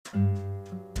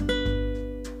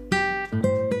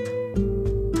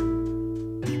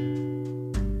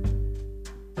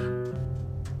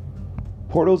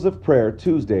Portals of Prayer,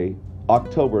 Tuesday,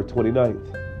 October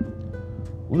 29th.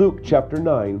 Luke chapter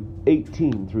 9,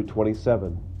 18 through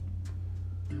 27.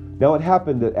 Now it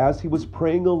happened that as he was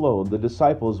praying alone, the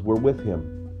disciples were with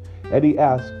him. And he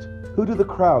asked, "Who do the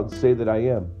crowds say that I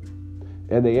am?"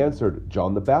 And they answered,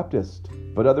 "John the Baptist,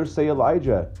 but others say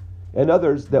Elijah, and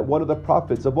others that one of the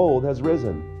prophets of old has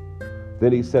risen."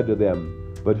 Then he said to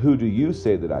them, "But who do you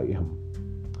say that I am?"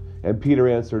 And Peter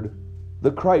answered,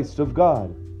 "The Christ of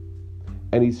God."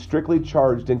 And he strictly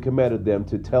charged and commanded them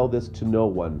to tell this to no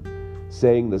one,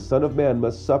 saying, "The Son of Man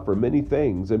must suffer many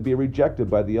things, and be rejected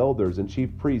by the elders and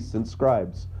chief priests and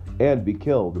scribes, and be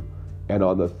killed, and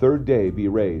on the third day be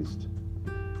raised."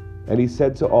 And he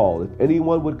said to all, "If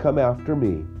anyone would come after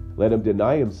me, let him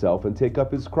deny himself and take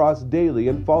up his cross daily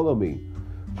and follow me.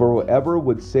 For whoever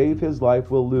would save his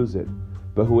life will lose it,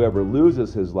 but whoever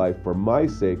loses his life for my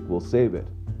sake will save it.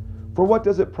 For what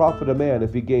does it profit a man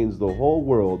if he gains the whole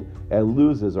world and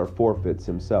loses or forfeits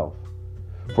himself?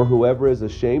 For whoever is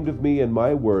ashamed of me and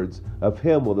my words, of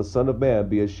him will the Son of Man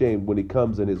be ashamed when he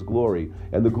comes in his glory,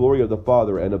 and the glory of the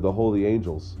Father and of the holy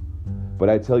angels. But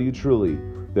I tell you truly,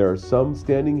 there are some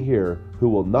standing here who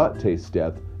will not taste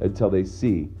death until they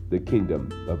see the kingdom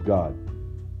of God."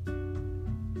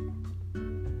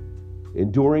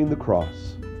 Enduring the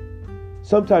cross.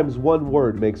 Sometimes one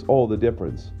word makes all the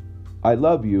difference. I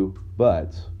love you,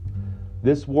 but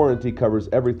this warranty covers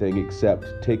everything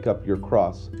except take up your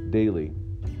cross daily.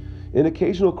 An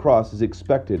occasional cross is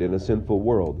expected in a sinful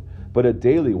world, but a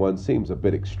daily one seems a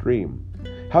bit extreme.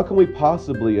 How can we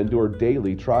possibly endure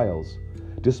daily trials?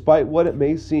 Despite what it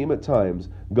may seem at times,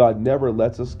 God never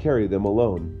lets us carry them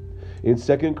alone. In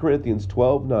 2 Corinthians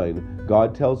 12:9,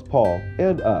 God tells Paul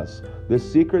and us the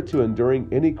secret to enduring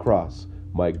any cross: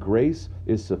 "My grace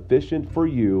is sufficient for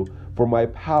you, for my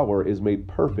power is made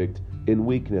perfect in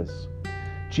weakness."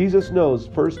 Jesus knows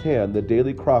firsthand the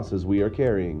daily crosses we are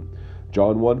carrying.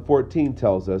 John 1:14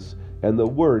 tells us, "And the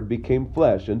Word became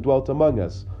flesh and dwelt among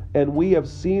us, and we have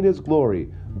seen his glory,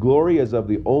 glory as of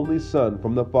the only Son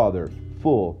from the Father,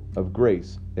 full of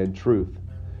grace and truth."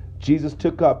 Jesus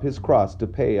took up his cross to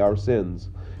pay our sins.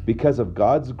 Because of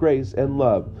God's grace and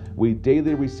love, we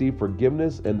daily receive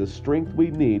forgiveness and the strength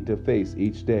we need to face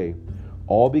each day.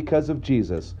 All because of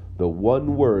Jesus, the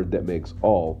one word that makes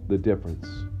all the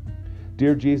difference.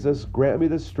 Dear Jesus, grant me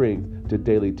the strength to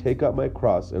daily take up my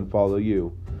cross and follow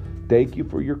you. Thank you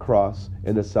for your cross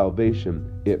and the salvation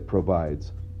it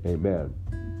provides. Amen.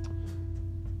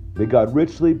 May God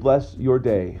richly bless your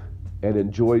day, and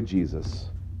enjoy Jesus.